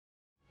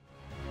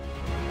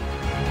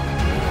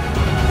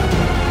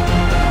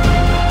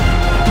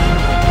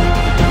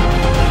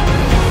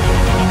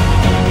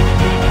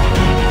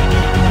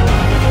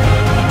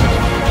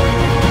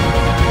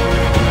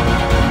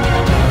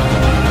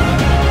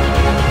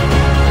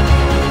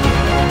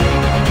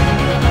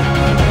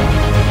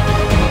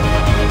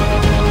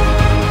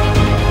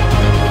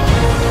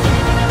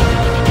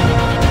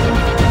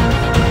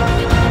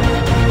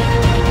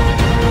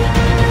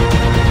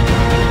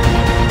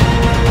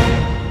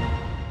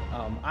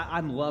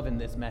I'm loving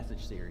this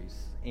message series,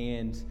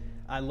 and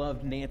I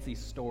loved Nancy's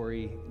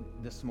story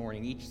this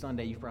morning. Each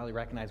Sunday, you probably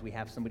recognize we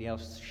have somebody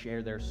else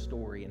share their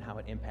story and how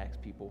it impacts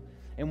people.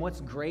 And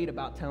what's great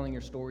about telling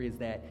your story is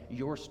that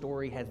your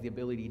story has the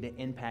ability to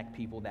impact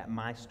people that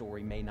my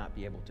story may not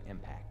be able to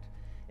impact.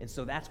 And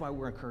so that's why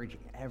we're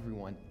encouraging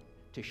everyone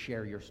to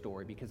share your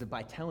story, because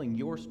by telling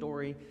your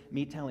story,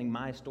 me telling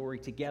my story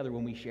together,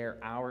 when we share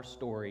our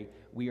story,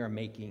 we are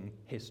making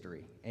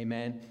history.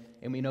 Amen?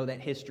 And we know that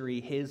history,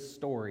 his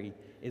story,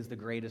 is the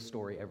greatest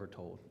story ever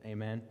told.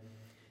 Amen?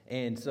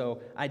 And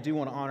so I do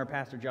want to honor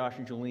Pastor Josh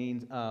and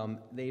Jolene.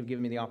 They've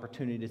given me the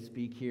opportunity to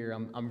speak here.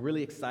 I'm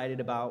really excited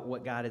about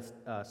what God has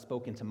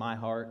spoken to my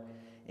heart.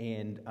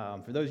 And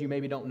for those of you who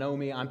maybe don't know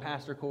me, I'm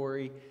Pastor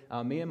Corey.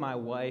 Me and my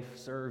wife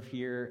serve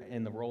here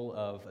in the role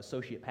of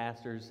associate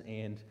pastors,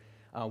 and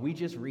we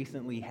just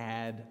recently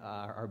had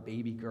our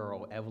baby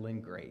girl, Evelyn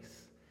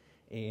Grace.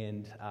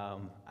 And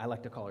I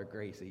like to call her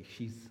Gracie.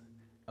 She's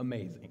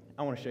amazing.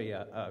 I want to show you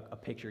a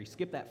picture. You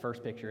skip that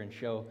first picture and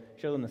show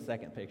them the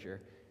second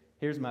picture.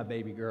 Here's my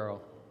baby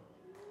girl.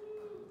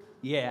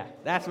 Yeah,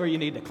 that's where you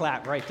need to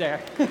clap, right there.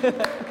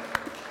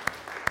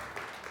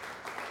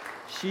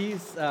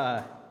 She's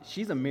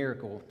a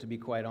miracle, to be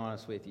quite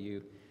honest with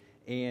you.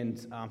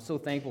 And I'm so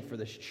thankful for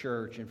this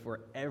church and for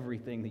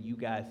everything that you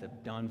guys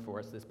have done for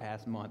us this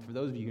past month. For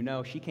those of you who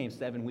know, she came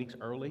 7 weeks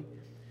early.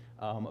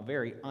 A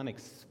very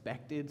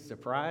unexpected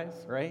surprise,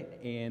 right?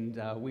 And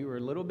we were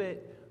a little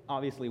bit,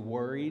 obviously,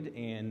 worried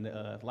and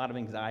a lot of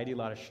anxiety, a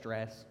lot of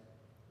stress.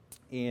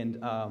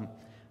 And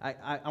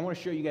I want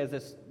to show you guys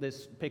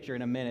this picture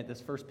in a minute, this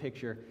first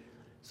picture.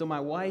 So my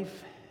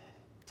wife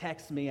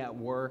texts me at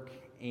work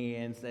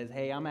and says,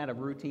 hey, I'm at a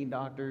routine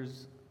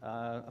doctor's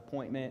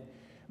appointment,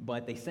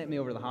 but they sent me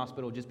over to the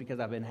hospital just because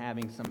I've been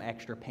having some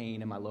extra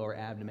pain in my lower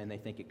abdomen. They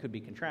think it could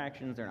be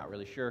contractions. They're not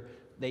really sure.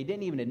 They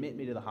didn't even admit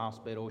me to the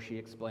hospital. She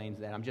explains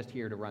that I'm just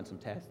here to run some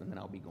tests, and then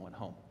I'll be going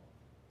home.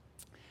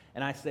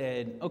 And I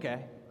said,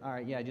 okay, all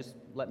right, yeah, just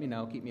let me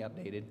know. Keep me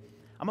updated.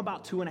 I'm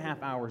about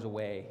 2.5 hours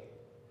away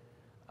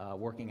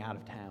working out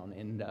of town,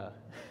 and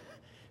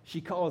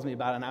she calls me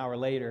about an hour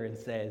later and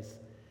says,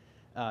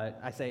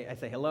 I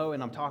say hello,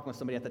 and I'm talking with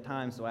somebody at the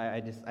time, so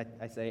I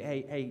say,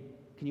 hey,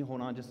 can you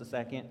hold on just a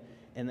second?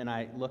 And then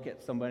I look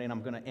at somebody, and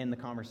I'm going to end the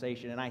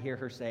conversation, and I hear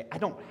her say, I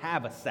don't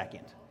have a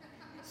second.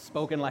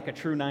 Spoken like a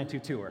true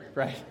 922er,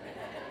 right?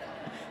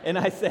 And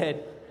I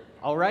said,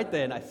 all right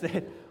then. I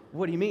said,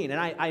 what do you mean? And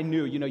I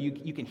knew,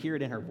 you can hear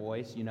it in her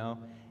voice,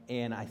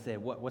 And I said,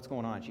 what's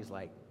going on? She's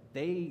like,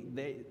 they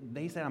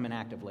said I'm in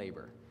active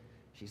labor.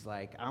 She's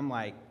like,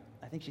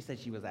 I think she said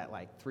she was at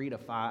like 3 to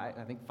 5,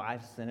 I think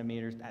 5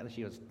 centimeters.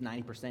 She was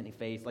 90%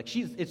 effaced. Like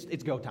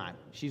it's go time.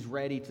 She's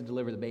ready to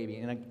deliver the baby.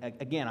 And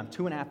again, I'm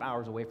 2.5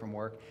 hours away from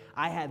work.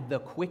 I had the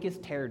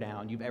quickest tear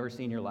down you've ever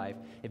seen in your life.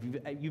 If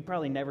you've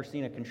probably never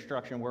seen a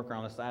construction worker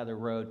on the side of the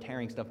road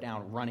tearing stuff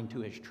down, running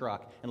to his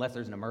truck, unless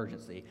there's an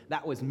emergency.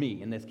 That was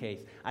me in this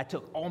case. I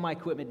took all my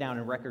equipment down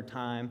in record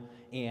time,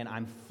 and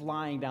I'm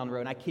flying down the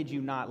road. And I kid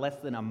you not, less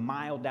than a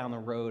mile down the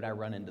road, I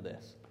run into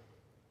this.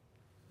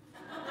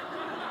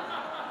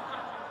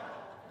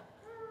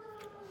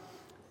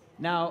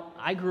 Now,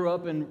 I grew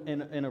up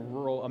in a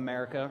rural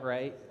America,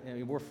 right? I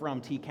mean, we're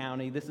from T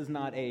County. This is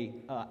not a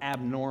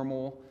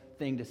abnormal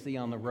thing to see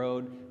on the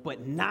road,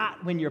 but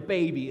not when your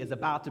baby is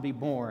about to be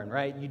born,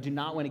 right? You do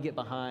not want to get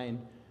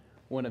behind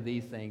one of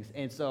these things.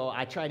 And so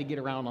I try to get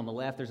around on the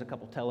left. There's a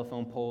couple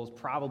telephone poles,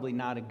 probably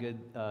not a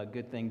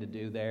good thing to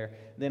do there.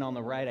 Then on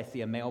the right, I see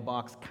a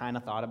mailbox. Kind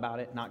of thought about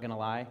it, not going to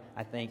lie.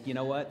 I think, you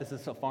know what? This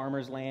is a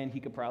farmer's land. He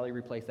could probably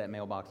replace that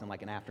mailbox in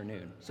like an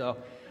afternoon. So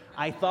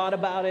I thought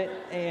about it,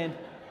 and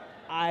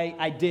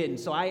I didn't.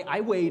 So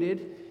I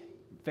waited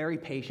very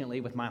patiently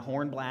with my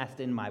horn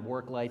blasting, my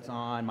work lights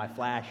on, my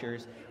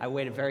flashers. I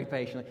waited very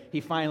patiently.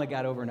 He finally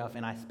got over enough,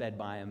 and I sped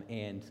by him.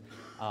 And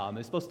it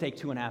was supposed to take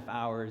 2.5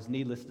 hours.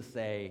 Needless to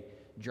say,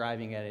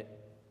 driving at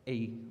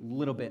a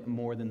little bit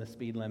more than the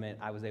speed limit,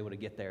 I was able to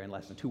get there in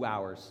less than 2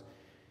 hours.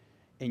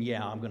 And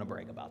yeah, I'm going to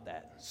brag about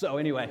that. So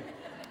anyway,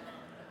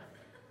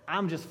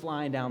 I'm just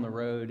flying down the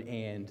road,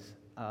 and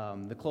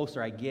the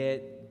closer I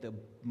get, the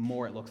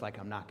more it looks like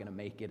I'm not going to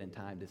make it in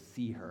time to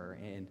see her.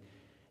 And,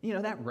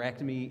 that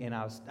wrecked me. And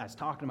I was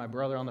talking to my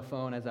brother on the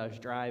phone as I was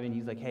driving.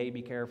 He's like, hey,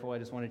 be careful. I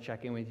just want to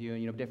check in with you.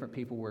 And, different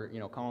people were,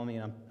 calling me,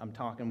 and I'm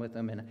talking with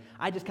them. And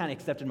I just kind of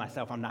accepted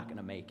myself. I'm not going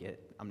to make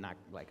it. I'm not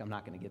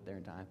going to get there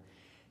in time.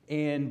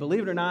 And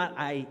believe it or not,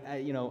 I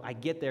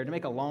get there. To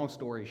make a long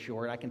story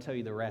short, I can tell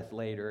you the rest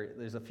later.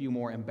 There's a few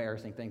more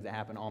embarrassing things that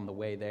happen on the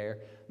way there.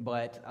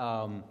 But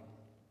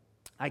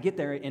I get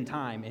there in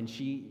time, and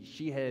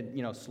she had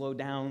slowed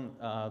down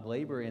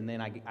labor, and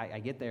then I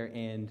get there,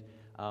 and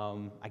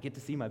I get to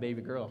see my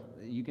baby girl.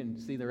 You can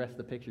see the rest of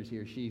the pictures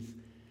here. She's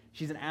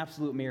an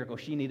absolute miracle.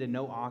 She needed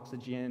no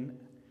oxygen.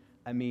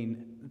 I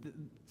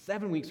mean,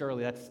 7 weeks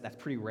early, that's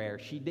pretty rare.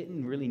 She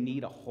didn't really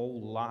need a whole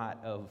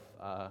lot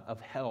of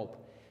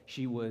help.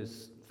 She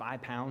was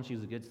 5 pounds. She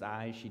was a good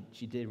size.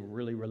 She did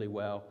really, really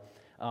well.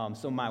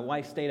 So my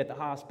wife stayed at the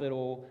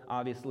hospital,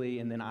 obviously,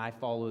 and then I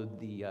followed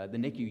the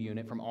NICU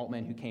unit from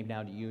Altman, who came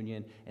down to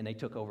Union, and they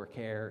took over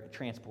care,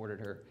 transported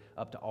her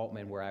up to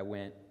Altman, where I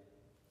went.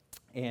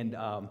 And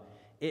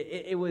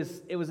it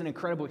was an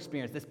incredible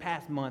experience. This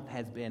past month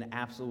has been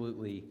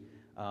absolutely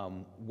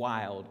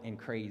wild and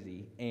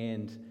crazy.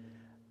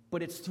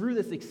 But it's through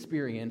this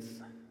experience,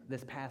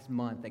 this past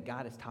month, that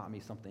God has taught me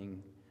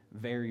something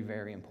very,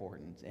 very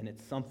important. And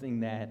it's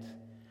something that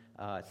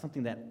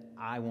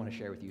I want to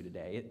share with you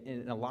today.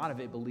 And a lot of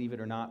it, believe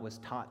it or not, was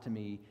taught to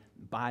me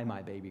by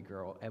my baby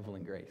girl,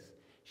 Evelyn Grace.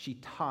 She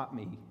taught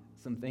me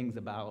some things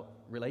about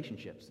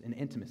relationships and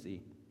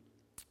intimacy.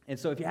 And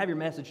so if you have your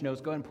message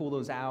notes, go ahead and pull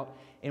those out.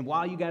 And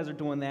while you guys are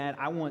doing that,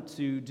 I want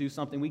to do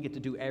something we get to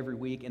do every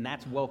week, and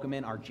that's welcome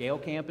in our jail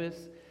campus.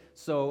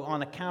 So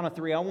on the count of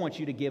 3, I want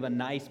you to give a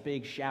nice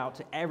big shout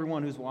to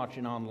everyone who's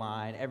watching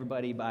online,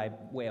 everybody by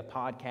way of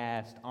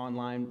podcast,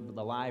 online,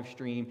 the live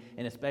stream,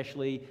 and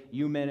especially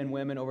you men and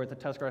women over at the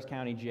Tuscarawas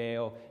County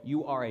Jail.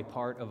 You are a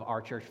part of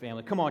our church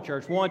family. Come on,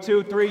 church. 1,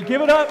 2, 3.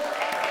 Give it up.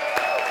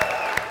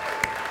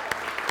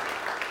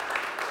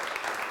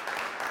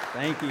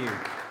 Thank you.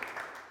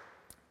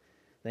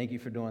 Thank you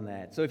for doing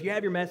that. So if you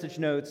have your message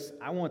notes,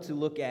 I want to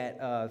look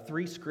at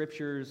 3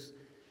 scriptures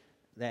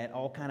that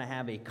all kind of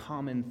have a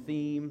common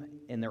theme,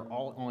 and they're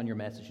all on your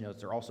message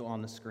notes. They're also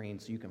on the screen,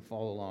 so you can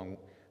follow along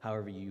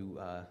however you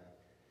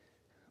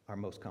are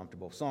most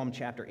comfortable. Psalm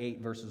chapter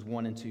 8, verses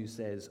 1 and 2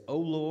 says, O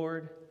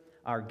Lord,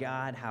 our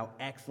God, how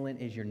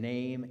excellent is your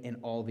name in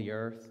all the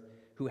earth,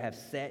 who have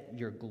set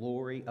your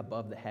glory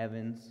above the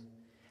heavens.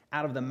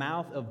 Out of the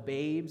mouth of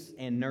babes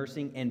and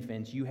nursing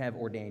infants you have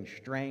ordained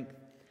strength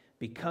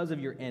because of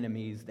your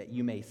enemies, that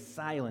you may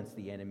silence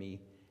the enemy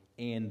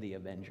and the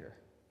avenger.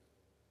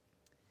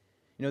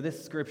 You know,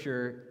 this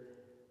scripture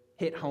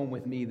hit home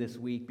with me this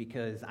week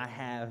because I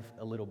have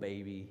a little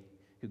baby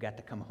who got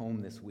to come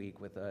home this week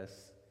with us.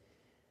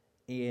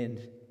 And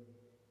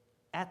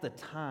at the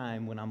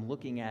time when I'm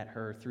looking at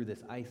her through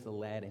this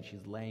isolette and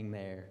she's laying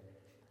there,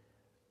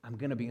 I'm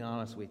going to be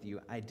honest with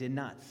you, I did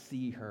not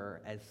see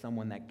her as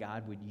someone that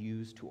God would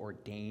use to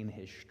ordain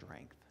his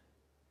strength.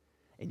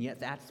 And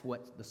yet that's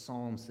what the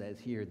psalm says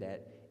here,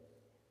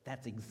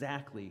 that's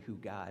exactly who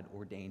God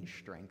ordained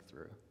strength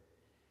through.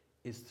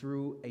 Is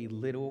through a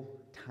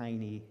little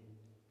tiny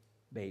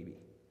baby.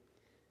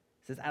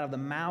 It says, out of the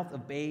mouth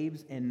of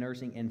babes and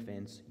nursing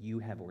infants, you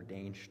have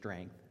ordained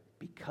strength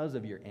because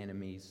of your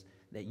enemies,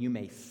 that you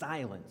may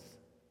silence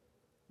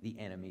the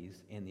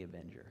enemies and the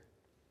avenger.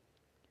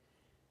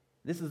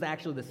 This is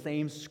actually the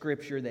same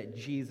scripture that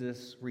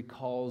Jesus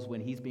recalls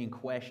when he's being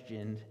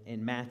questioned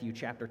in Matthew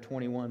chapter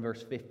 21,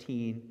 verse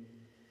 15.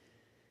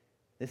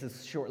 This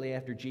is shortly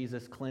after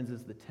Jesus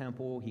cleanses the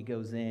temple. He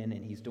goes in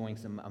and he's doing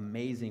some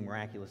amazing,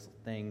 miraculous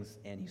things,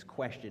 and he's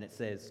questioned. It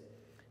says,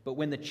 but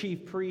when the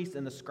chief priests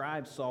and the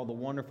scribes saw the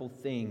wonderful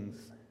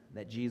things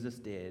that Jesus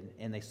did,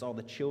 and they saw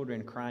the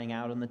children crying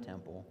out in the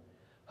temple,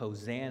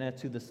 Hosanna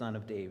to the Son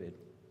of David,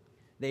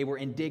 they were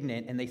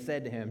indignant, and they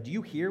said to him, do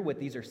you hear what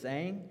these are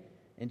saying?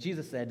 And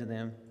Jesus said to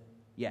them,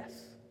 yes.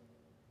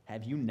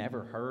 Have you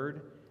never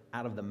heard,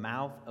 out of the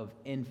mouth of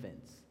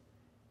infants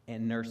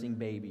and nursing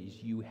babies,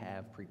 you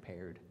have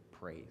prepared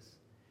praise?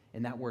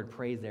 And that word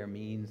praise there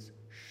means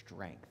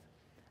strength.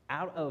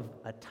 Out of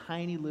a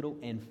tiny little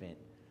infant,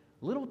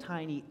 little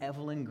tiny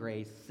Evelyn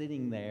Grace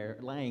sitting there,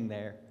 laying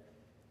there,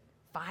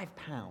 5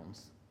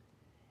 pounds,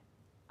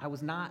 I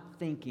was not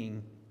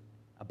thinking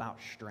about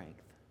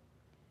strength.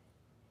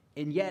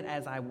 And yet,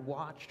 as I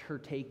watched her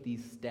take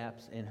these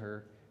steps in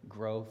her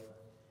growth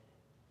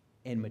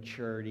and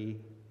maturity,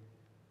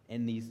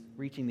 and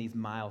reaching these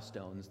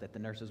milestones that the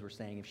nurses were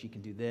saying, if she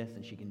can do this,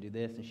 and she can do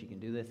this, and she can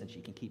do this, and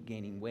she can keep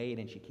gaining weight,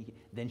 and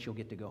then she'll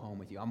get to go home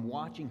with you. I'm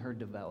watching her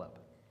develop,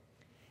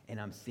 and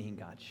I'm seeing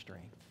God's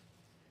strength.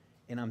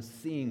 And I'm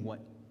seeing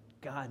what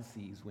God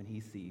sees when he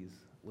sees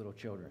little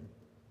children.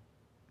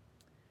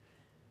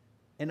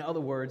 In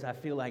other words, I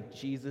feel like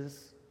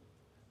Jesus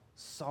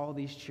saw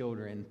these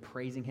children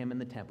praising him in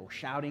the temple,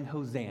 shouting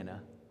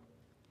Hosanna,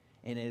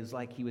 and it was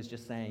like he was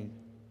just saying,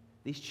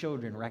 these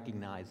children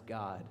recognize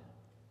God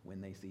when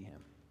they see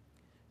him.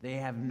 They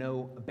have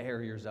no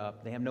barriers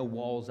up. They have no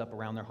walls up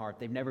around their heart.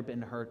 They've never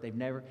been hurt.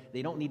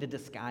 They don't need to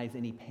disguise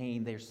any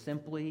pain. They're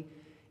simply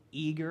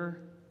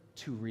eager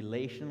to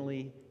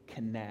relationally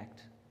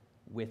connect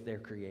with their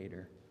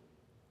Creator.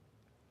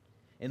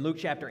 In Luke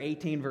chapter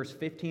 18, verse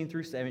 15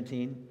 through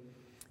 17,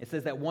 it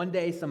says that one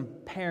day some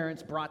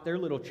parents brought their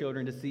little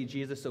children to see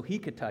Jesus so he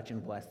could touch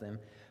and bless them.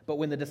 But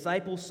when the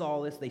disciples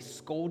saw this, they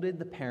scolded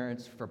the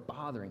parents for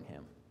bothering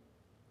him.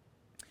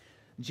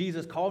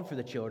 Jesus called for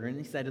the children,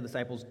 and he said to the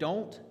disciples,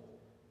 don't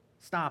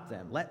stop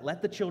them.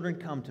 Let the children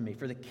come to me,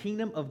 for the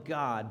kingdom of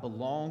God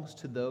belongs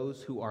to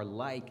those who are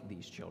like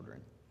these children.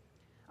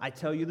 I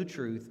tell you the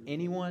truth,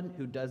 anyone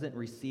who doesn't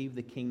receive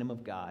the kingdom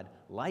of God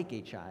like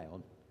a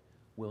child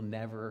will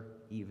never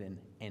even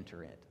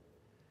enter it.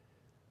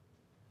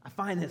 I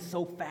find this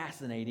so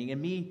fascinating,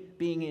 and me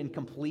being in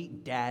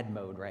complete dad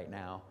mode right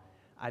now.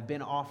 I've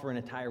been off for an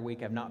entire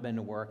week. I've not been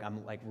to work.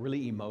 I'm like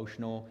really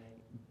emotional.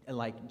 And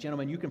like,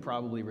 gentlemen, you can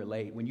probably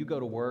relate. When you go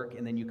to work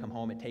and then you come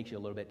home, it takes you a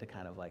little bit to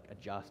kind of like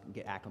adjust and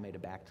get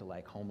acclimated back to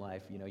like home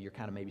life. You know, you're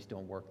kind of maybe still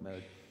in work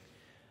mode.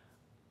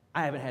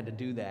 I haven't had to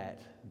do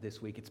that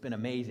this week. It's been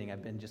amazing.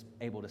 I've been just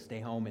able to stay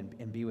home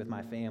and be with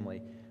my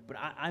family. But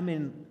I'm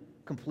in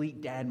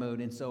complete dad mode,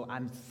 and so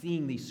I'm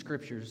seeing these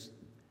scriptures,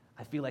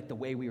 I feel like the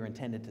way we were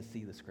intended to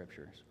see the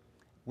scriptures.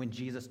 When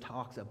Jesus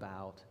talks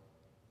about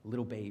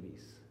little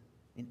babies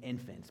and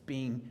infants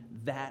being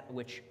that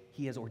which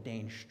he has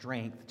ordained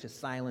strength to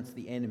silence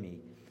the enemy,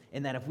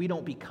 and that if we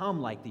don't become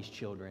like these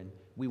children,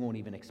 we won't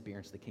even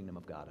experience the kingdom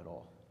of God at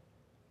all.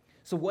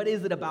 So what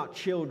is it about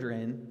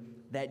children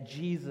that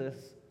Jesus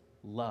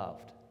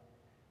loved?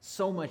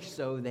 So much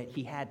so that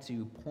he had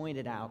to point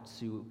it out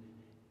to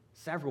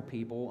several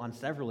people on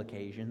several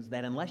occasions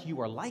that unless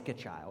you are like a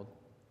child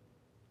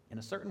in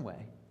a certain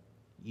way,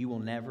 you will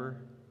never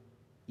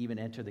even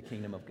enter the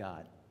kingdom of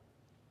God.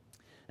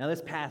 Now,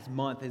 this past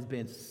month has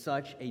been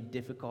such a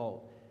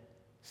difficult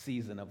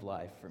season of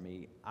life for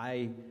me.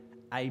 I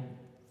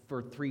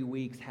for 3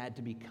 weeks, had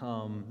to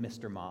become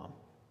Mr. Mom.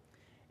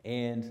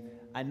 And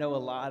I know a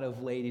lot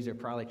of ladies are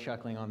probably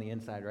chuckling on the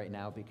inside right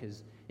now,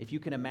 because if you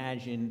can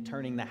imagine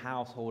turning the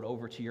household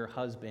over to your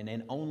husband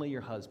and only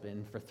your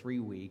husband for 3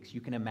 weeks,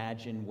 you can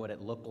imagine what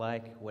it looked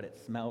like, what it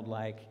smelled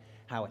like,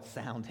 how it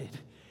sounded.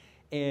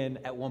 And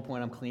at one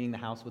point, I'm cleaning the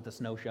house with a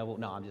snow shovel.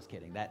 No, I'm just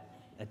kidding. That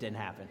didn't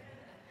happen.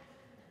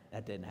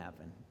 That didn't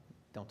happen.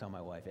 Don't tell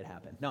my wife it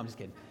happened. No, I'm just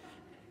kidding.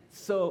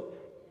 So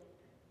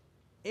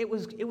it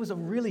was a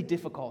really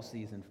difficult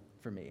season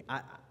for me.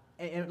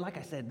 And like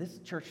I said, this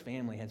church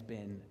family has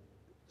been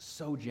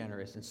so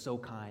generous and so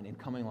kind in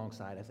coming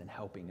alongside us and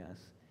helping us.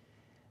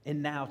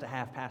 And now to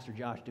have Pastor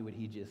Josh do what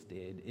he just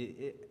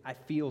did, I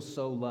feel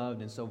so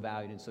loved and so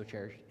valued and so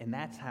cherished. And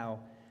that's how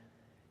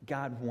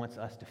God wants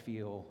us to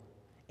feel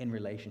in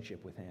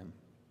relationship with him.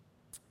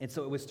 And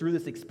so it was through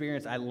this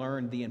experience I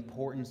learned the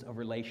importance of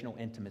relational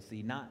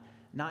intimacy, not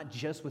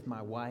just with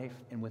my wife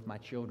and with my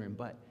children,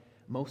 but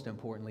most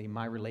importantly,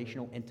 my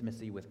relational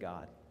intimacy with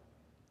God.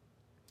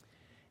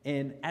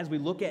 And as we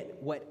look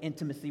at what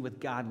intimacy with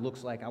God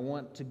looks like, I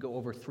want to go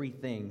over 3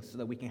 things so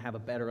that we can have a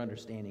better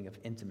understanding of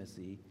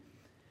intimacy.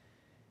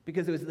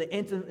 Because it was the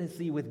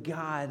intimacy with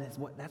God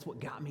that's what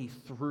got me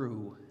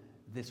through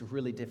this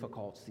really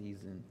difficult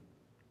season.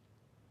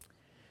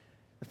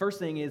 The first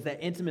thing is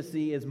that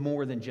intimacy is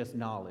more than just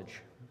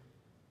knowledge.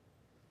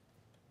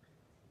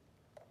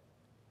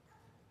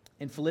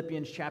 In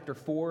Philippians chapter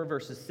 4,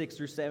 verses 6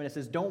 through 7, it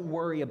says, "Don't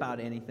worry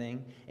about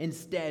anything.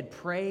 Instead,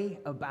 pray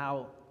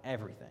about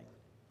everything.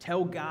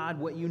 Tell God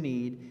what you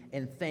need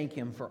and thank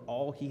him for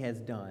all he has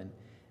done.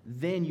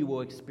 Then you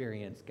will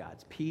experience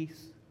God's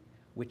peace,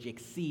 which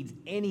exceeds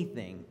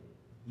anything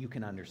you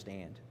can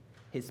understand.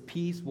 His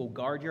peace will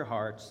guard your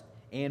hearts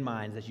and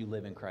minds as you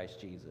live in Christ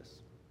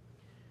Jesus."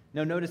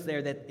 Now, notice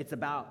there that it's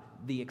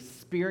about the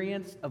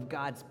experience of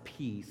God's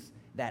peace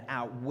that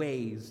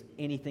outweighs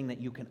anything that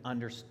you can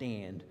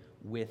understand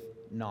with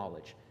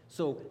knowledge.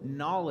 So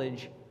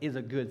knowledge is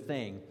a good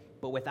thing,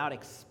 but without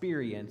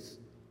experience,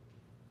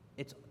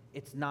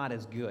 it's not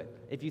as good.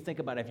 If you think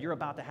about it, if you're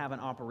about to have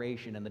an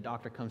operation and the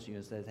doctor comes to you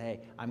and says,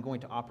 "Hey, I'm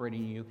going to operate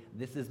on you.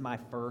 This is my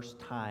first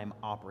time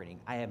operating.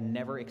 I have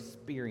never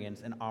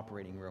experienced an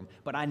operating room,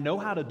 but I know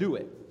how to do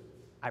it.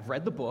 I've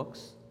read the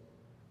books.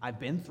 I've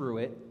been through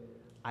it.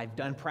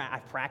 I've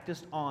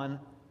practiced on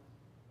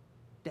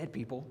dead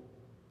people.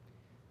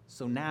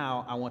 So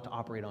now I want to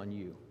operate on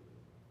you."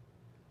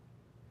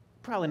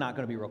 Probably not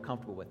going to be real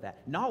comfortable with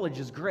that. Knowledge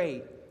is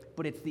great,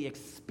 but it's the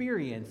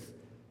experience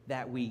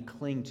that we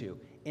cling to.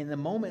 In the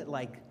moment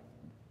like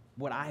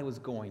what I was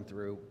going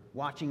through,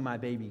 watching my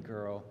baby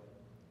girl,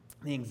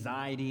 the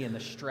anxiety and the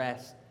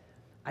stress,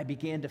 I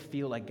began to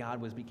feel like God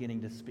was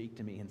beginning to speak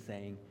to me and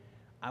saying,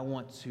 "I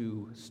want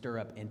to stir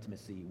up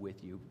intimacy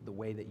with you, the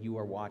way that you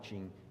are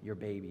watching your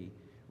baby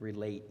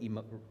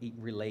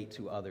relate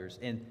to others."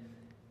 And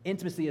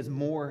intimacy is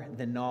more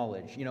than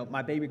knowledge. You know,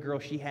 my baby girl,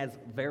 she has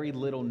very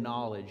little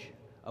knowledge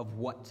of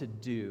what to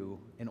do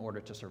in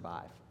order to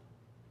survive.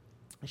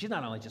 And she's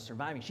not only just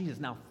surviving, she is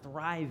now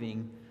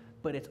thriving,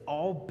 but it's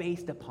all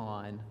based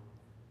upon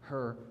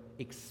her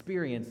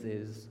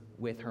experiences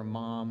with her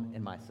mom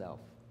and myself.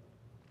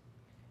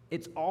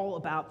 It's all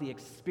about the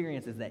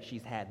experiences that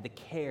she's had, the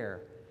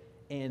care,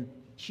 and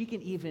she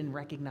can even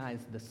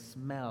recognize the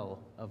smell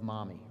of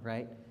mommy,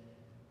 right?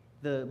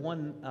 The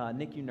one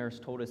NICU nurse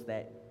told us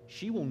that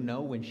she will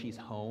know when she's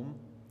home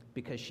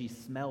because she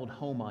smelled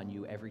home on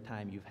you every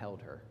time you've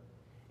held her.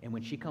 And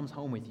when she comes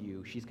home with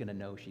you, she's going to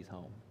know she's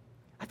home.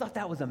 I thought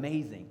that was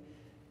amazing,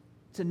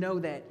 to know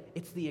that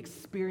it's the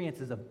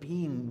experiences of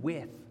being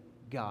with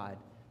God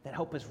that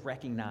help us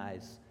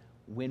recognize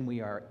when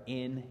we are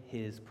in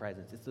his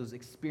presence. It's those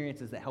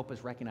experiences that help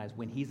us recognize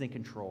when he's in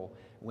control,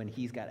 when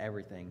he's got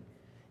everything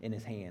in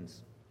his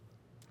hands.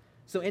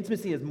 So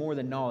intimacy is more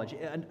than knowledge.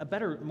 A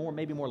better,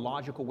 maybe more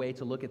logical way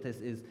to look at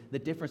this is the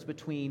difference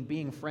between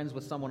being friends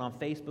with someone on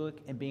Facebook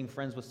and being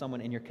friends with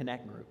someone in your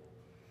Connect group.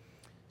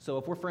 So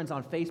if we're friends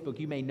on Facebook,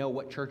 you may know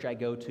what church I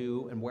go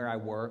to and where I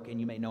work, and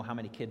you may know how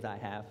many kids I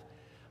have.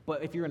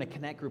 But if you're in a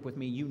connect group with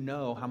me, you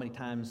know how many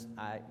times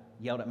I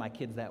yelled at my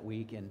kids that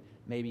week, and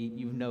maybe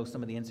you know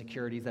some of the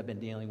insecurities I've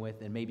been dealing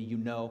with, and maybe you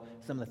know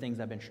some of the things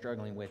I've been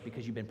struggling with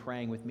because you've been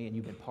praying with me and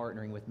you've been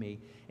partnering with me,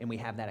 and we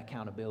have that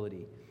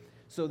accountability.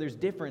 So there's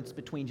difference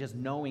between just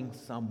knowing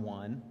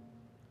someone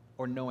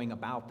or knowing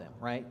about them,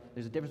 right?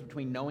 There's a difference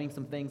between knowing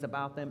some things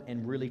about them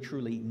and really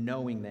truly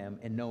knowing them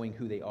and knowing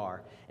who they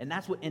are. And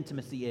that's what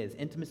intimacy is.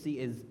 Intimacy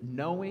is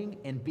knowing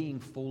and being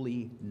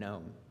fully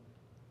known.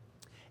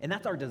 And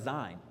that's our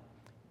design.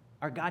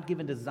 Our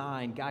God-given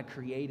design, God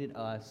created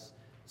us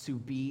to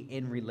be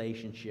in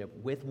relationship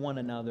with one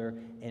another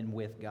and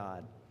with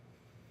God.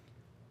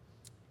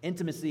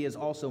 Intimacy is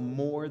also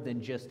more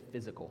than just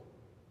physical.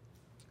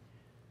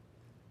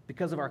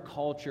 Because of our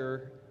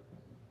culture,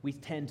 we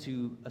tend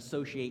to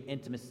associate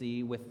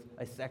intimacy with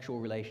a sexual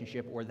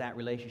relationship or that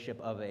relationship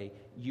of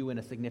you and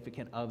a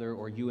significant other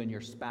or you and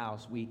your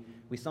spouse. We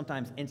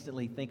sometimes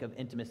instantly think of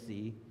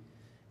intimacy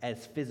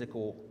as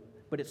physical,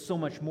 but it's so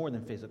much more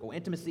than physical.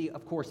 Intimacy,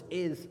 of course,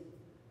 is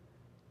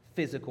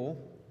physical.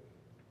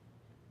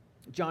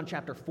 John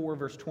chapter 4,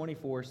 verse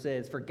 24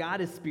 says, "For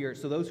God is spirit,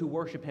 so those who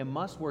worship him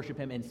must worship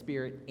him in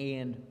spirit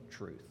and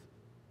truth."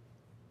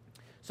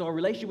 So a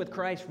relationship with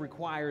Christ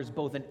requires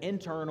both an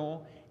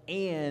internal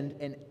and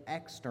an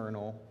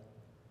external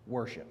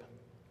worship.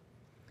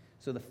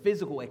 So the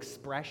physical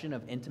expression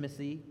of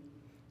intimacy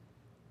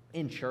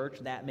in church,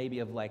 that may be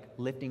of like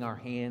lifting our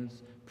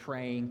hands,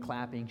 praying,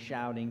 clapping,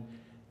 shouting,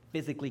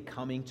 physically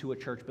coming to a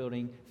church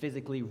building,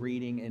 physically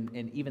reading,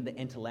 and even the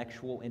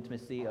intellectual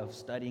intimacy of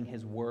studying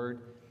his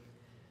word.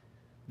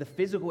 The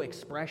physical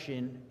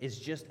expression is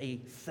just a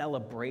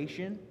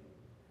celebration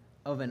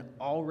of an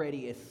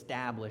already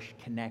established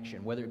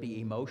connection, whether it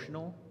be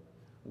emotional,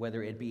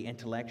 whether it be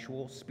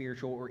intellectual,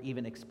 spiritual, or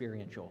even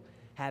experiential,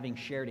 having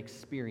shared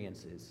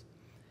experiences.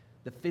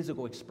 The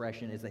physical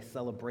expression is a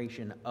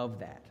celebration of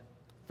that.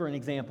 For an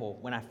example,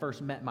 when I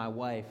first met my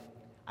wife,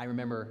 I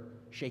remember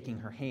shaking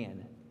her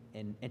hand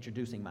and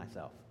introducing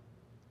myself.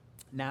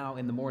 Now,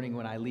 in the morning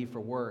when I leave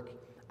for work,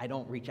 I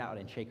don't reach out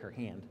and shake her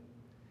hand.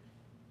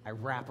 I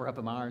wrap her up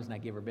in my arms and I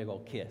give her a big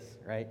old kiss,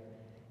 right?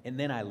 And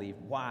then I leave.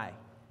 Why?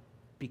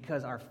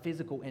 Because our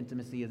physical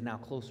intimacy is now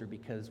closer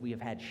because we have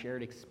had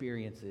shared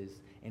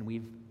experiences and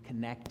we've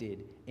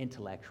connected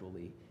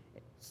intellectually.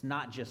 It's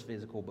not just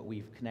physical, but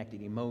we've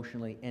connected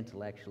emotionally,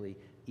 intellectually,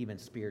 even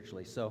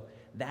spiritually. So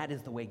that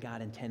is the way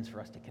God intends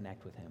for us to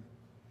connect with him.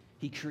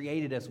 He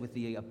created us with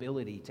the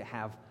ability to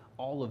have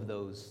all of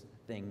those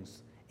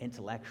things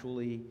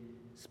intellectually,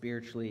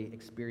 spiritually,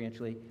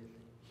 experientially.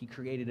 He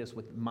created us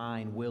with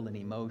mind, will, and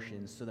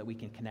emotions so that we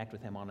can connect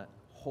with him on a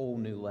whole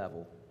new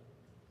level.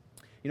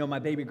 You know, my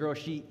baby girl,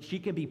 she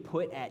can be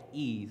put at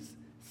ease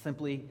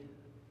simply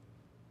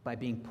by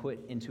being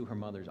put into her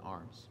mother's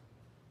arms.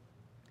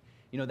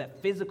 You know,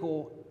 that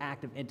physical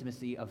act of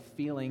intimacy of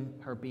feeling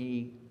her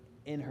being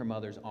in her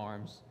mother's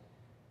arms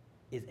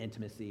is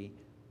intimacy,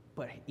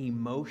 but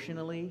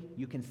emotionally,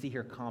 you can see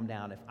her calm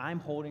down. If I'm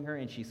holding her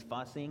and she's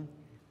fussing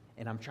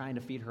and I'm trying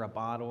to feed her a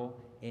bottle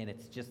and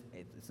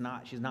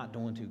she's not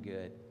doing too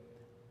good,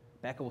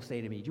 Becca will say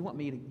to me, you want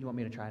me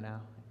to try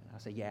now? I'll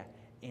say, yeah.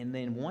 And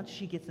then once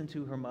she gets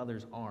into her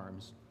mother's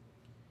arms,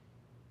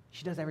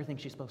 she does everything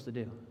she's supposed to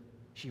do.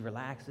 She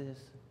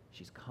relaxes,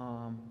 she's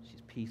calm,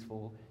 she's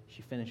peaceful,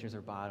 she finishes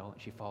her bottle,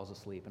 and she falls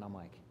asleep. And I'm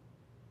like,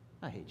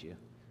 I hate you.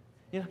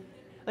 You know,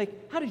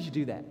 like, how did you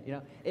do that?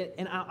 You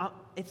know,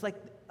 it's like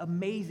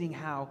amazing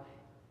how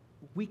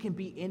we can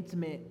be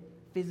intimate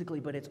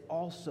physically, but it's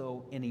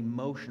also an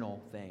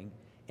emotional thing.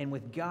 And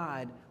with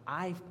God,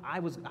 I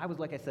was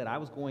like I said, I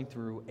was going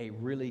through a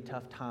really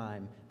tough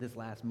time this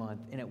last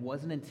month, and it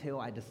wasn't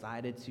until I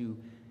decided to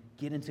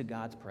get into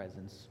God's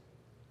presence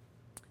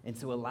and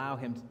to allow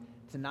him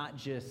to not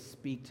just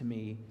speak to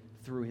me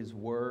through his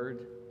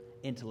word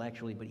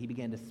intellectually, but he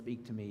began to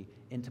speak to me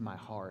into my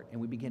heart, and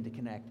we began to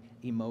connect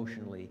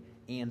emotionally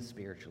and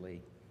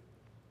spiritually.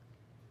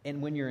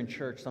 And when you're in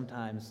church,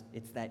 sometimes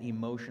it's that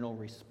emotional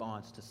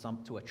response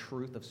to a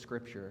truth of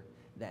Scripture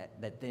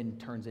that then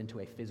turns into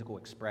a physical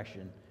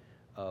expression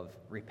of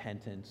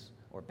repentance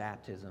or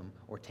baptism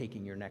or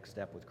taking your next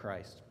step with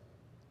Christ.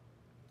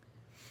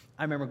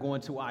 I remember going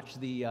to watch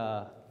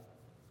the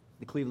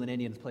Cleveland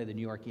Indians play the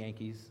New York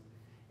Yankees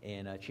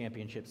in a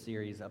championship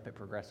series up at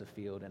Progressive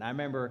Field. And I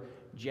remember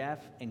Jeff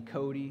and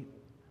Cody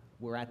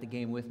were at the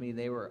game with me.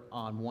 They were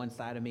on one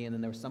side of me, and then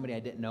there was somebody I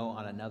didn't know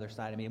on another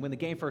side of me. And when the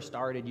game first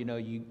started, you know,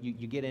 you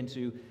get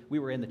into, we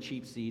were in the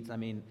cheap seats. I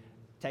mean,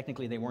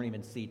 technically, they weren't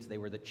even seats. They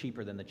were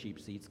cheaper than the cheap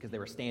seats because they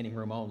were standing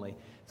room only.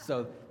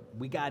 So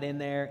we got in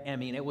there. I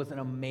mean, it was an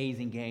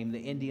amazing game. The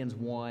Indians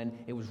won.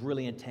 It was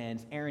really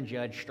intense. Aaron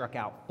Judge struck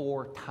out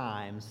 4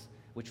 times,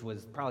 which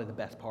was probably the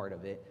best part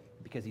of it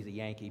because he's a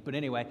Yankee. But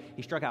anyway,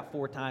 he struck out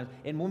 4 times.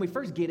 And when we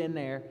first get in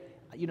there,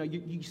 you know,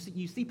 you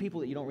see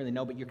people that you don't really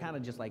know, but you're kind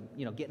of just like,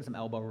 you know, getting some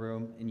elbow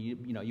room, and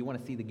you want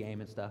to see the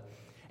game and stuff.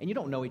 And you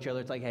don't know each other.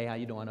 It's like, hey, how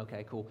you doing?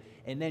 Okay, cool.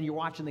 And then you're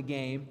watching the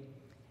game.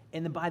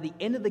 And then by the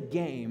end of the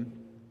game,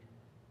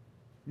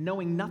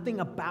 knowing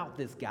nothing about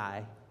this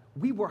guy,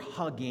 we were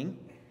hugging,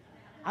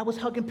 I was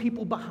hugging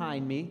people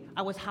behind me.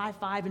 I was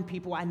high-fiving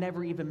people I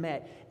never even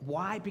met.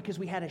 Why? Because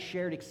we had a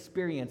shared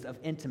experience of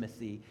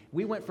intimacy.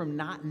 We went from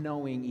not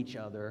knowing each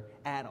other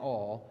at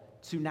all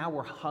to now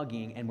we're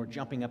hugging and we're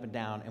jumping up and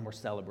down and we're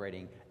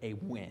celebrating a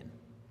win.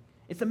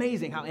 It's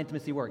amazing how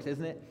intimacy works,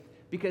 isn't it?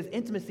 Because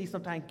intimacy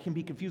sometimes can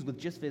be confused with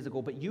just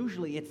physical, but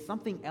usually it's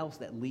something else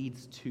that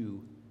leads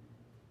to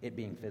it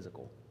being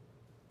physical.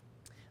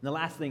 And the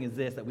last thing is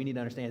this that we need to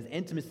understand is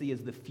intimacy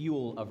is the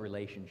fuel of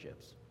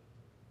relationships.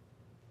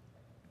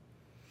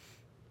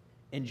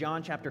 In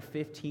John chapter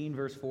 15,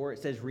 verse 4, it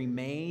says,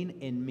 "Remain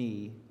in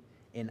me,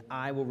 and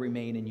I will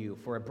remain in you.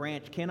 For a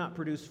branch cannot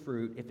produce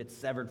fruit if it's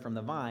severed from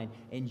the vine,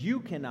 and you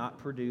cannot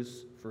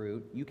produce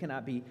fruit, you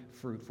cannot be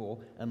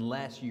fruitful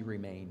unless you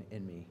remain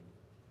in me."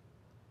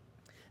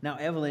 Now,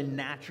 Evelyn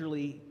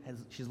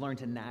she's learned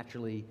to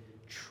naturally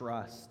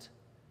trust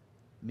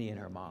me and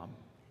her mom,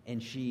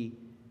 and she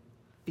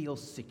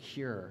feels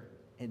secure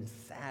and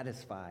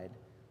satisfied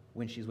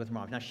when she's with her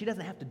mom. Now, she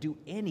doesn't have to do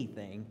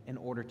anything in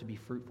order to be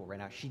fruitful right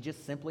now. She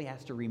just simply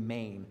has to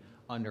remain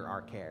under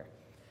our care.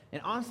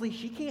 And honestly,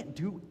 she can't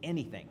do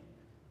anything.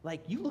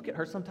 Like, you look at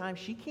her sometimes,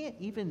 she can't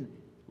even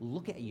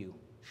look at you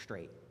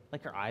straight.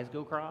 Like, her eyes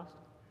go crossed,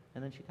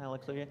 and then she kind of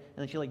looks at you, and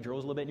then she like drools a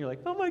little bit, and you're like,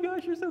 "Oh my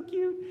gosh, you're so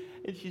cute."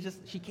 And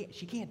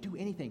she can't do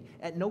anything.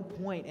 At no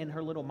point in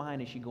her little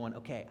mind is she going,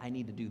 "Okay, I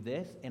need to do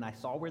this, and I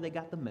saw where they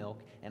got the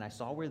milk, and I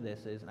saw where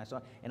this is,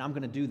 and I'm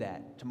going to do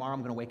that. Tomorrow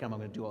I'm going to wake up, I'm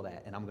going to do all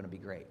that, and I'm going to be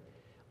great."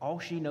 All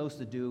she knows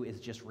to do is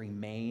just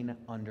remain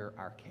under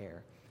our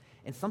care.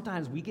 And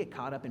sometimes we get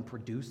caught up in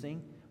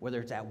producing, whether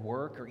it's at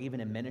work or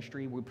even in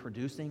ministry. We're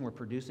producing,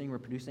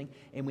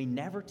 and we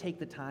never take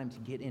the time to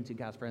get into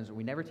God's presence, or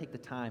we never take the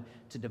time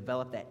to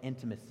develop that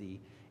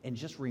intimacy and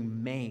just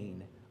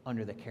remain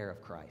under the care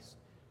of Christ,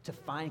 to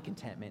find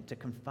contentment,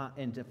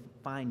 to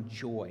find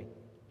joy.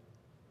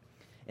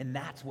 And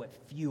that's what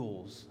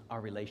fuels our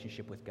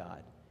relationship with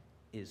God,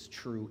 is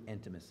true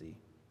intimacy.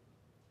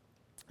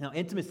 Now,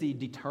 intimacy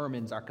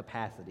determines our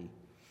capacity.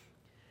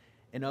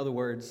 In other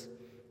words,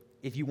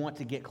 if you want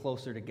to get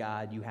closer to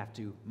God, you have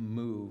to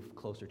move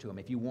closer to Him.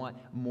 If you want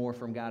more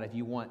from God, if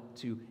you want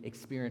to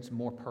experience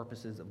more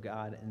purposes of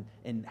God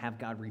and have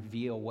God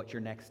reveal what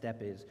your next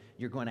step is,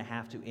 you're going to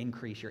have to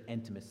increase your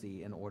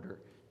intimacy in order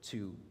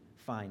to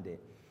find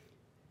it.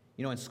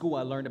 You know, in school,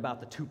 I learned about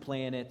the two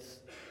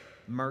planets,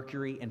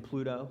 Mercury and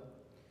Pluto.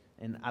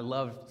 And I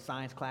loved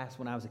science class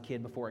when I was a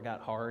kid before it got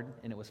hard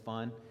and it was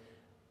fun.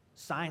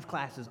 Science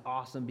class is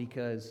awesome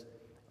because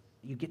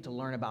you get to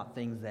learn about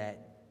things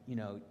that, you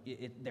know,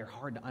 they're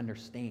hard to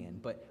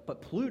understand.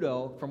 But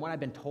Pluto, from what I've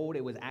been told,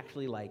 it was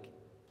actually like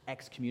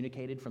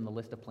excommunicated from the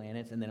list of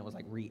planets, and then it was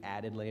like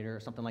re-added later or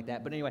something like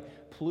that. But anyway,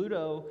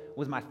 Pluto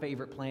was my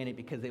favorite planet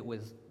because it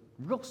was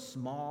real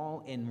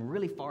small and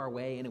really far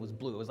away, and it was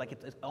blue. It was like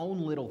its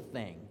own little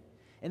thing.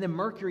 And then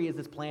Mercury is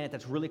this planet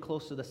that's really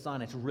close to the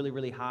sun. It's really,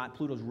 really hot.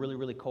 Pluto's really,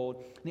 really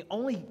cold. And the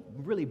only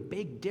really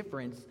big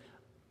difference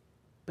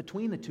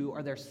between the two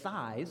are their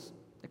size,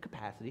 their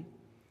capacity,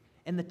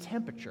 and the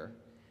temperature.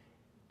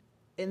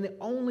 And the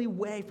only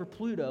way for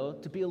Pluto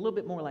to be a little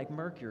bit more like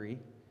Mercury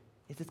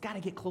is it's got to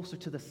get closer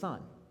to the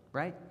sun,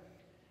 right?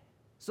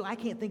 So I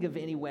can't think of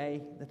any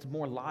way that's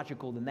more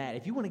logical than that.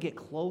 If you want to get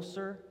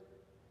closer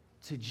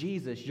to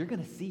Jesus, you're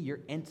going to see your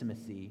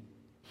intimacy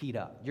heat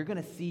up. You're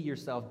going to see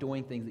yourself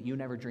doing things that you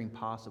never dreamed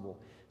possible.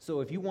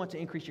 So if you want to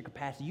increase your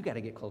capacity, you got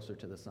to get closer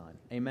to the sun.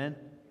 Amen?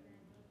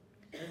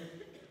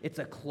 It's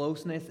a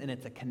closeness and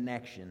it's a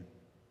connection.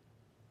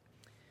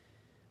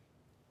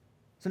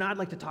 So now I'd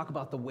like to talk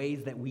about the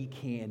ways that we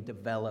can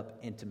develop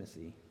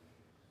intimacy.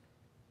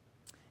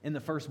 And the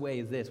first way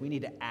is this: we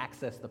need to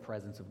access the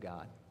presence of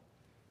God.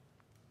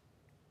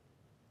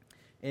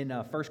 In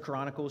 1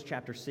 Chronicles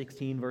chapter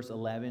 16, verse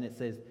 11, it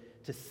says,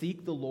 "To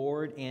seek the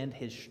Lord and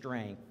His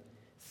strength,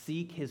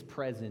 seek His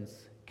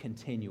presence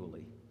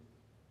continually."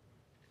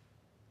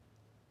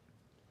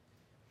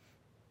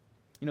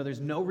 You know, there's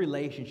no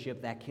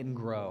relationship that can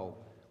grow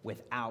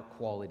without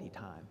quality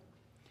time.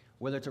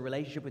 Whether it's a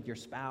relationship with your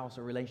spouse,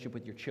 or a relationship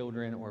with your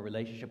children, or a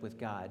relationship with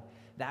God,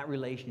 that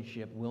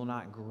relationship will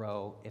not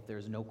grow if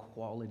there's no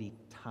quality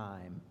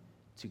time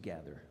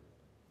together.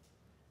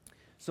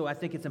 So I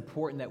think it's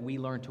important that we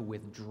learn to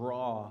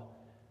withdraw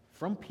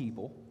from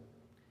people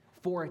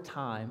for a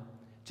time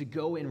to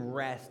go and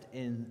rest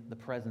in the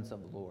presence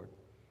of the Lord.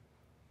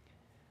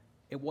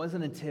 It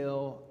wasn't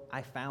until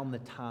I found the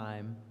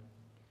time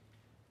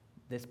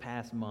this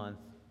past month,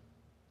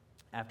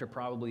 after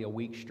probably a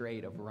week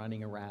straight of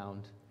running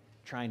around,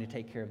 trying to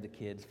take care of the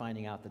kids,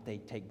 finding out that they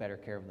take better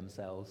care of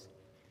themselves,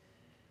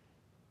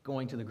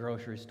 going to the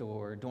grocery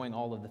store, doing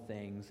all of the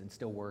things and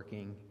still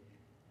working.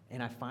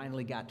 And I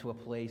finally got to a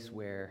place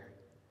where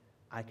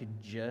I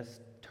could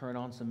just turn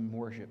on some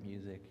worship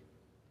music.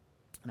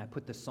 And I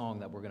put this song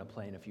that we're going to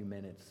play in a few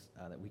minutes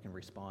that we can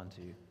respond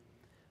to.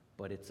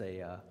 But it's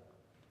a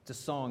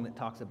song that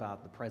talks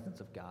about the presence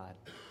of God.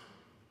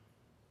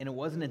 And it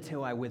wasn't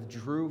until I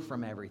withdrew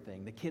from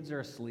everything. The kids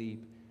are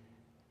asleep.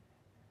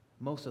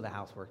 Most of the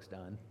housework's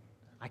done.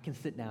 I can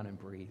sit down and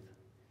breathe.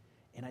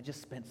 And I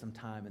just spent some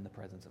time in the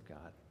presence of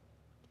God.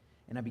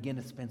 And I began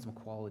to spend some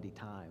quality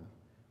time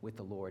with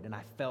the Lord. And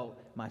I felt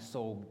my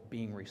soul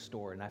being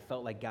restored. And I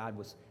felt like God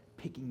was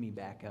picking me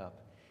back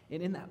up.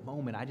 And in that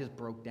moment, I just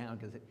broke down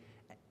because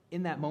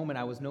in that moment,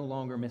 I was no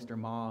longer Mr.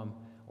 Mom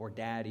or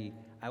Daddy.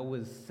 I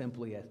was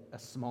simply a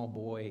small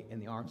boy in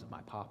the arms of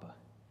my papa.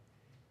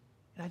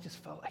 And I just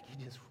felt like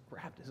he just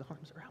wrapped his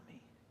arms around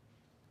me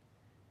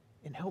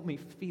and helped me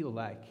feel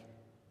like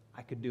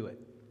I could do it.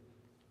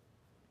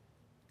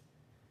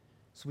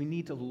 So we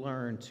need to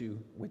learn to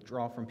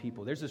withdraw from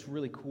people. There's this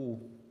really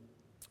cool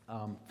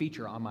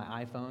feature on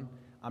my iPhone.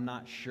 I'm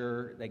not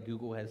sure that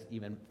Google has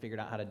even figured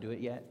out how to do it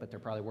yet, but they're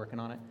probably working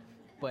on it.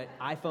 But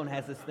iPhone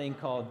has this thing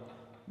called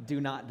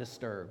Do Not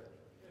Disturb.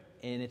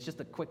 And it's just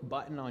a quick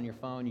button on your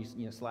phone.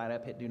 You slide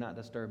up, hit Do Not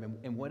Disturb.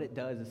 And what it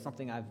does is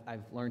something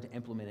I've learned to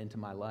implement into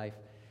my life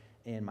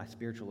and my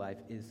spiritual life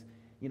is,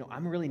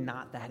 I'm really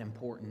not that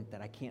important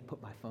that I can't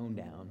put my phone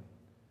down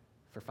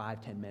for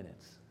 5-10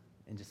 minutes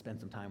and just spend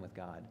some time with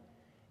God.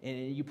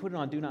 And you put it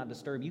on Do Not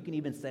Disturb. You can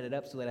even set it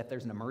up so that if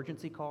there's an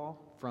emergency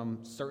call from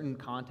certain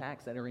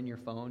contacts that are in your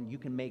phone, you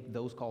can make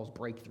those calls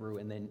break through,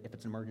 and then if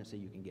it's an emergency,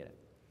 you can get it.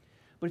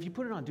 But if you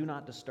put it on Do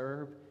Not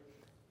Disturb,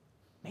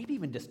 maybe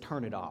even just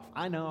turn it off.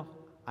 I know,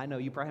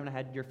 you probably haven't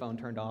had your phone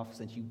turned off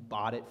since you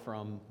bought it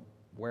from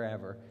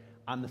wherever.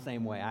 I'm the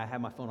same way. I have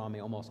my phone on me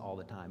almost all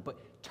the time.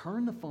 But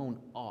turn the phone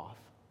off.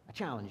 I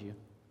challenge you.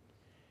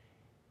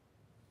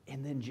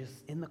 And then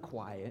just in the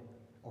quiet,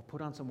 or put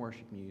on some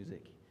worship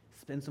music,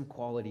 spend some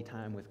quality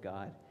time with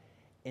God,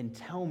 and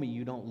tell me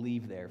you don't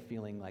leave there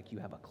feeling like you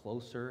have a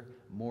closer,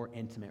 more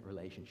intimate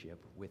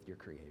relationship with your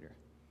Creator.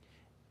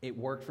 It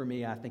worked for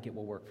me. I think it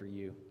will work for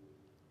you.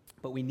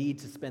 But we need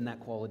to spend that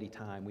quality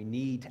time. We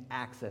need to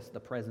access the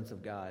presence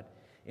of God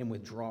and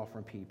withdraw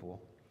from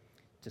people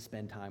to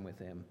spend time with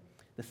Him.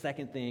 The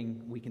second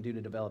thing we can do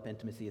to develop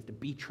intimacy is to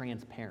be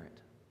transparent.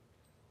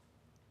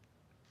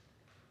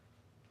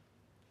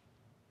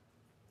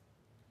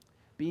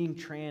 Being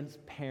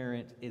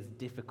transparent is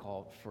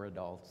difficult for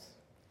adults.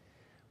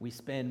 We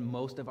spend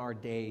most of our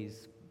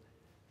days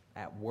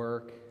at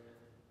work,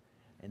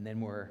 and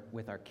then we're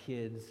with our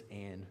kids,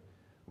 and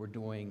we're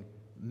doing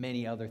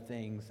many other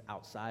things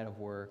outside of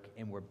work,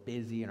 and we're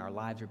busy, and our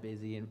lives are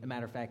busy. And a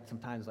matter of fact,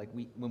 sometimes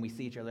when we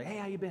see each other, hey,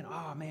 how you been?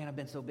 Oh man, I've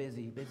been so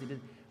busy.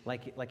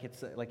 Like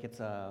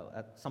it's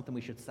something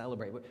we should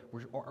celebrate.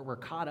 We're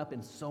caught up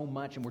in so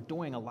much, and we're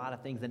doing a lot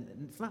of things, and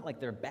it's not like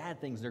they're bad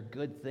things; they're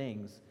good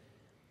things.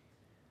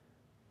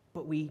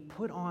 But we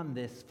put on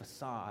this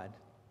facade,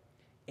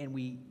 and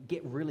we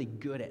get really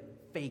good at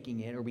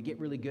faking it, or we get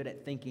really good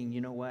at thinking, you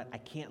know what? I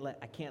can't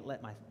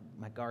let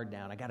my guard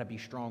down. I got to be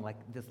strong. Like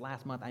this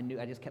last month, I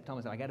just kept telling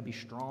myself, I got to be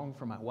strong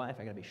for my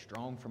wife. I got to be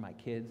strong for my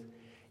kids.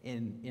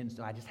 And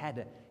so I just had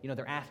to,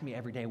 they're asking me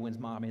every day, when's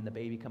mommy and the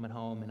baby coming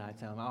home? And I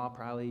tell them, oh,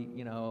 probably,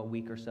 a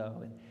week or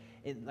so.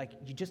 And like,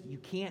 you just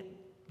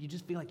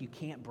feel like you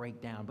can't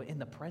break down. But in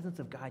the presence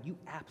of God, you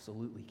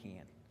absolutely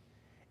can.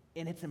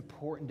 And it's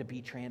important to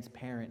be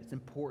transparent. It's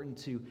important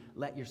to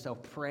let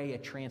yourself pray a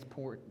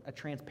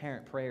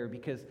transparent prayer,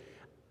 because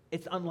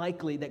it's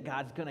unlikely that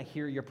God's going to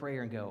hear your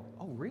prayer and go,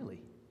 oh,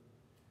 really?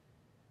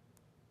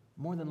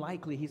 More than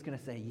likely, He's going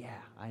to say, yeah,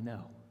 I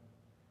know.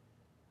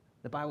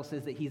 The Bible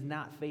says that He's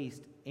not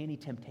faced any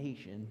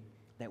temptation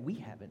that we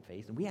haven't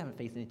faced, and we haven't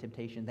faced any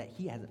temptation that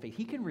He hasn't faced.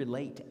 He can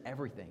relate to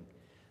everything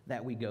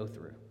that we go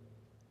through.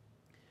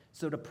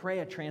 So to pray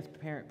a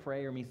transparent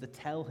prayer means to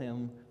tell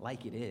Him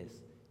like it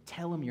is.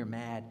 Tell Him you're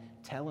mad.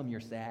 Tell Him you're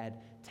sad.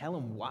 Tell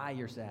Him why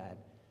you're sad.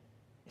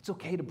 It's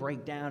okay to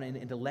break down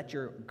and to let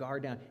your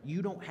guard down.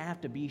 You don't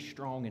have to be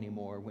strong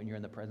anymore when you're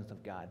in the presence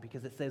of God,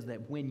 because it says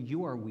that when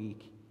you are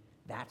weak,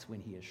 that's when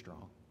He is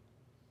strong.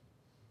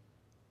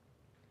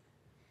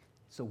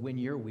 So when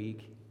you're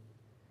weak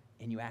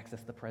and you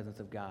access the presence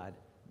of God,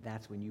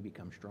 that's when you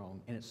become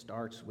strong. And it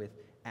starts with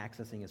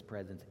accessing His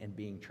presence and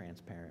being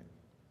transparent.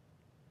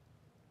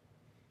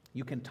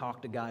 You can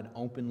talk to God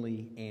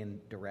openly and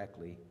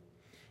directly.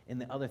 And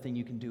the other thing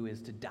you can do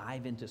is to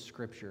dive into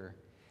Scripture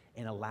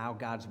and allow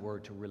God's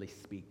Word to really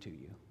speak to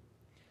you.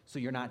 So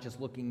you're not just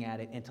looking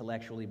at it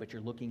intellectually, but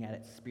you're looking at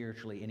it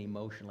spiritually and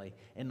emotionally,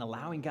 and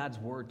allowing God's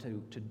Word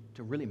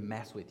to really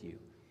mess with you.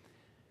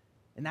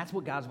 And that's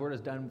what God's Word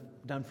has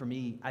done for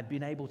me. I've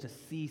been able to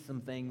see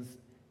some things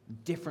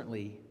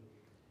differently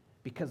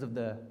because of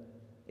the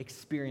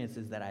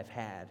experiences that I've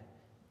had.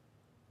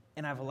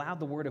 And I've allowed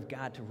the Word of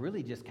God to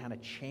really just kind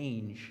of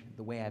change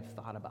the way I've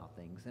thought about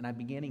things. And I'm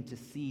beginning to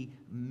see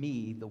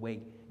me the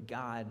way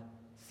God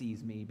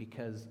sees me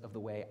because of the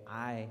way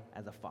I,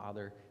 as a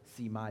father,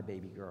 see my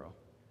baby girl.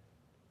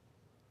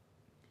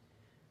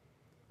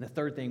 And the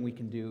third thing we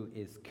can do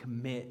is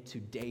commit to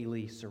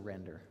daily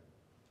surrender.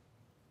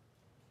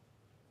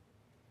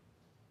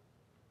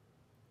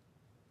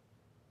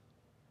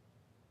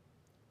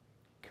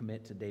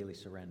 Commit to daily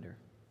surrender.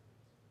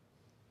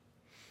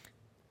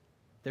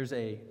 There's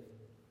a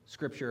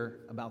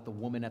scripture about the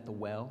woman at the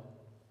well,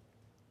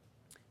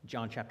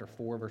 John chapter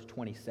 4, verse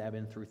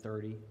 27 through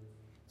 30.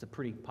 It's a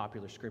pretty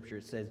popular scripture.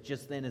 It says,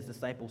 just then his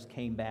disciples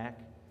came back,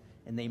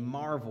 and they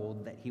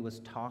marveled that he was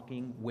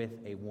talking with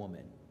a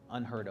woman,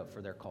 unheard of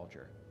for their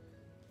culture.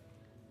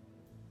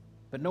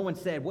 But no one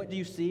said, "What do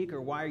you seek?"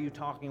 or "Why are you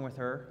talking with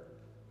her?"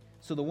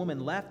 So the woman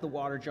left the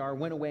water jar,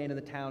 went away into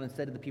the town, and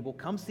said to the people,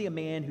 "Come see a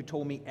man who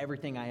told me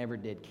everything I ever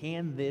did.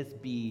 Can this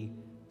be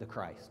the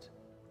Christ?"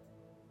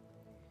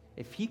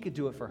 If he could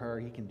do it for her,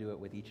 he can do it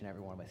with each and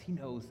every one of us. He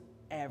knows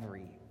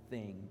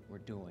everything we're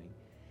doing.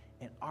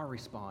 And our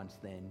response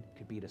then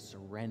could be to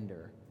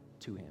surrender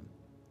to him.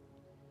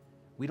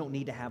 We don't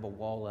need to have a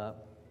wall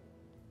up.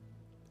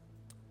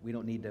 We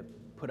don't need to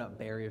put up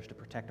barriers to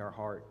protect our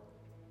heart.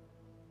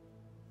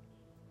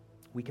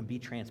 We can be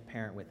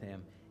transparent with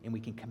him, and we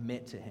can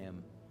commit to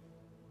him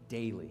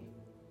daily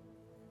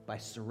by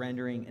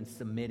surrendering and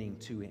submitting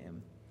to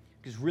him.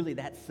 Because really,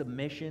 that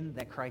submission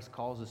that Christ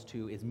calls us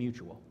to is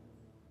mutual.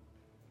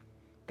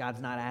 God's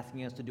not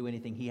asking us to do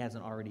anything he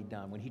hasn't already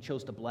done. When he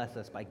chose to bless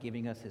us by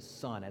giving us his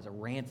son as a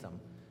ransom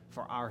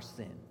for our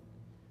sin.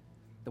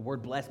 The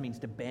word bless means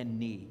to bend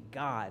knee.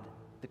 God,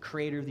 the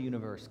creator of the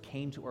universe,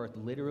 came to earth,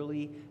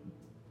 literally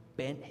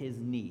bent his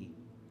knee,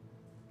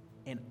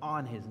 and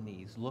on his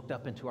knees looked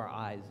up into our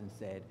eyes and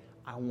said,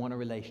 "I want a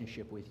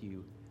relationship with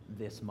you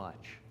this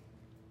much."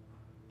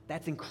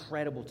 That's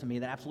incredible to me.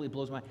 That absolutely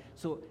blows my mind.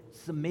 So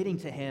submitting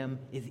to him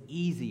is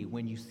easy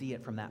when you see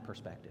it from that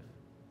perspective.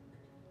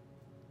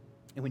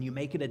 And when you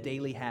make it a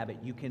daily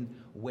habit, you can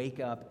wake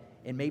up,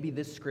 and maybe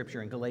this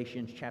scripture in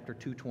Galatians chapter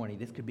 2:20,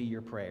 this could be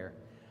your prayer.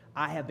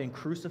 "I have been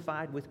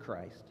crucified with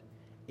Christ.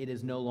 It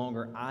is no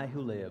longer I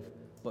who live,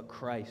 but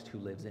Christ who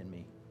lives in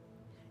me.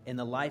 In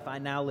the life I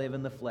now live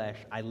in the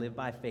flesh, I live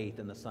by faith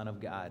in the Son of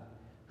God,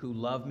 who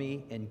loved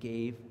me and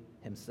gave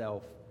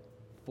himself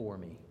for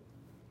me."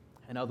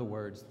 In other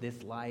words,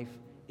 this life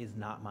is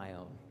not my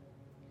own.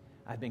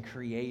 I've been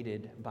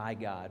created by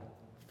God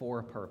for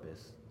a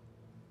purpose.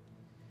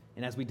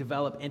 And as we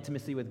develop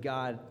intimacy with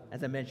God,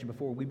 as I mentioned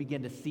before, we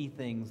begin to see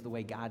things the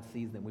way God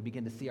sees them. We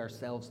begin to see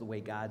ourselves the way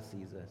God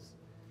sees us.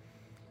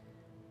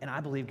 And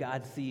I believe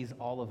God sees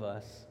all of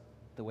us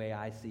the way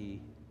I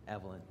see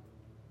Evelyn.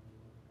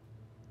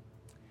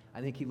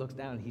 I think he looks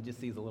down and he just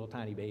sees a little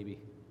tiny baby.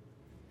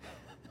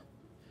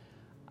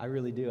 I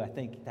really do. I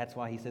think that's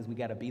why he says we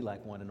got to be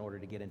like one in order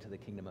to get into the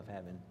kingdom of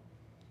heaven.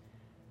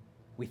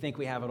 We think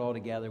we have it all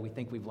together. We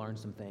think we've learned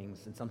some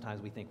things, and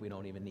sometimes we think we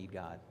don't even need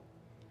God.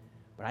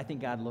 But I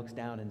think God looks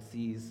down and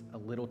sees a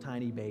little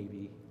tiny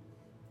baby,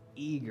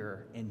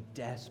 eager and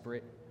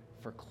desperate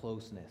for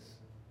closeness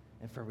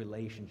and for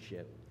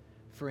relationship,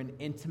 for an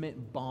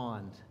intimate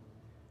bond,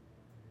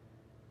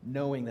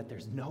 knowing that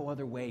there's no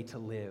other way to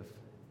live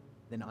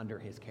than under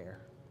his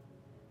care.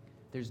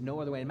 There's no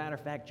other way. As a matter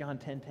of fact, John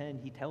 10:10,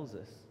 he tells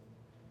us,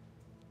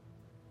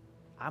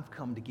 "I've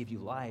come to give you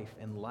life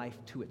and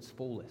life to its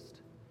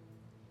fullest."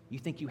 You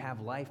think you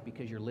have life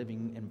because you're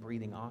living and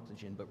breathing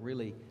oxygen, but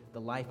really,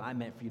 the life I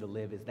meant for you to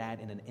live is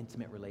that in an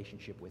intimate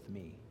relationship with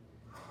me.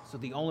 So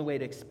the only way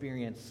to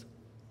experience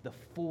the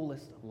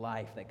fullest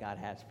life that God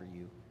has for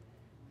you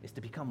is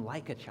to become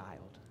like a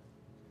child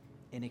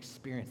and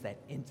experience that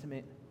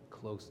intimate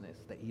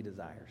closeness that he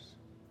desires.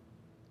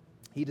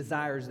 He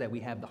desires that we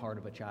have the heart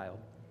of a child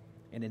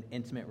and an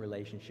intimate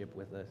relationship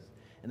with us.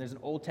 And there's an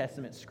Old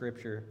Testament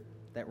scripture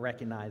that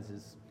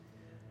recognizes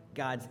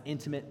God's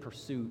intimate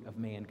pursuit of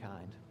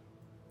mankind.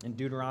 In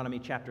Deuteronomy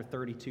chapter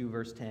 32,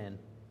 verse 10,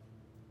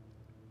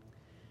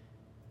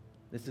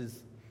 this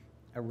is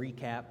a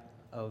recap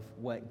of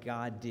what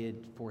God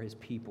did for his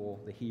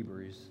people, the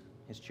Hebrews,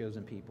 his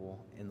chosen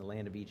people in the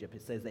land of Egypt.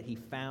 It says that he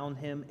found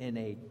him in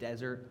a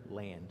desert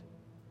land.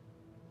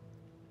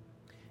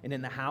 And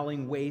in the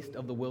howling waste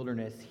of the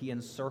wilderness, he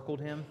encircled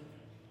him,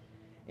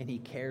 and he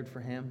cared for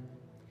him,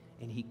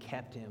 and he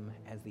kept him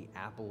as the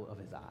apple of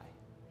his eye.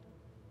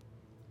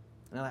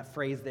 Now that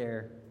phrase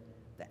there,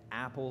 the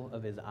apple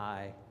of his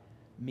eye,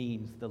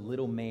 means the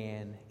little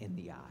man in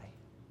the eye.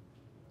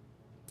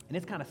 And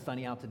it's kind of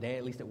sunny out today,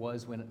 at least it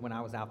was when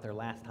I was out there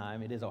last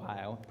time. It is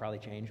Ohio, probably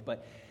changed,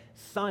 but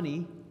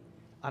sunny,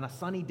 on a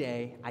sunny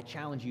day, I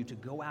challenge you to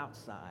go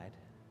outside,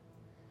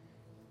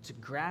 to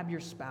grab your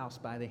spouse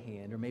by the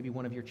hand, or maybe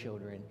one of your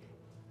children,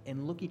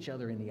 and look each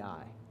other in the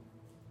eye.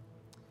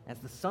 As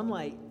the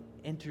sunlight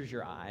enters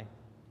your eye,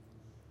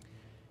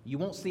 you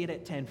won't see it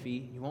at 10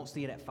 feet, you won't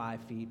see it at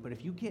 5 feet, but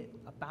if you get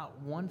about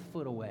 1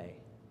 foot away,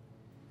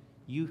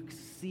 you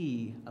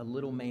see a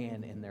little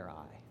man in their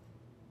eye.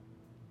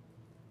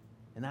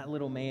 And that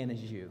little man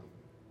is you.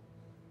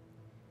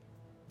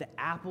 The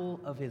apple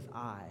of his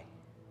eye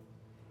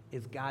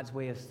is God's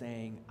way of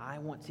saying, I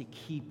want to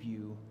keep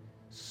you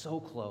so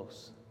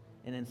close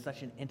and in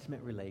such an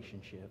intimate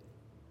relationship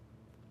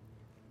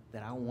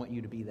that I want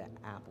you to be the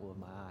apple of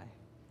my eye.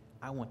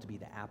 I want to be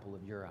the apple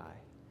of your eye.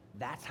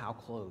 That's how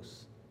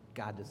close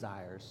God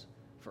desires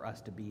for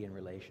us to be in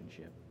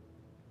relationship.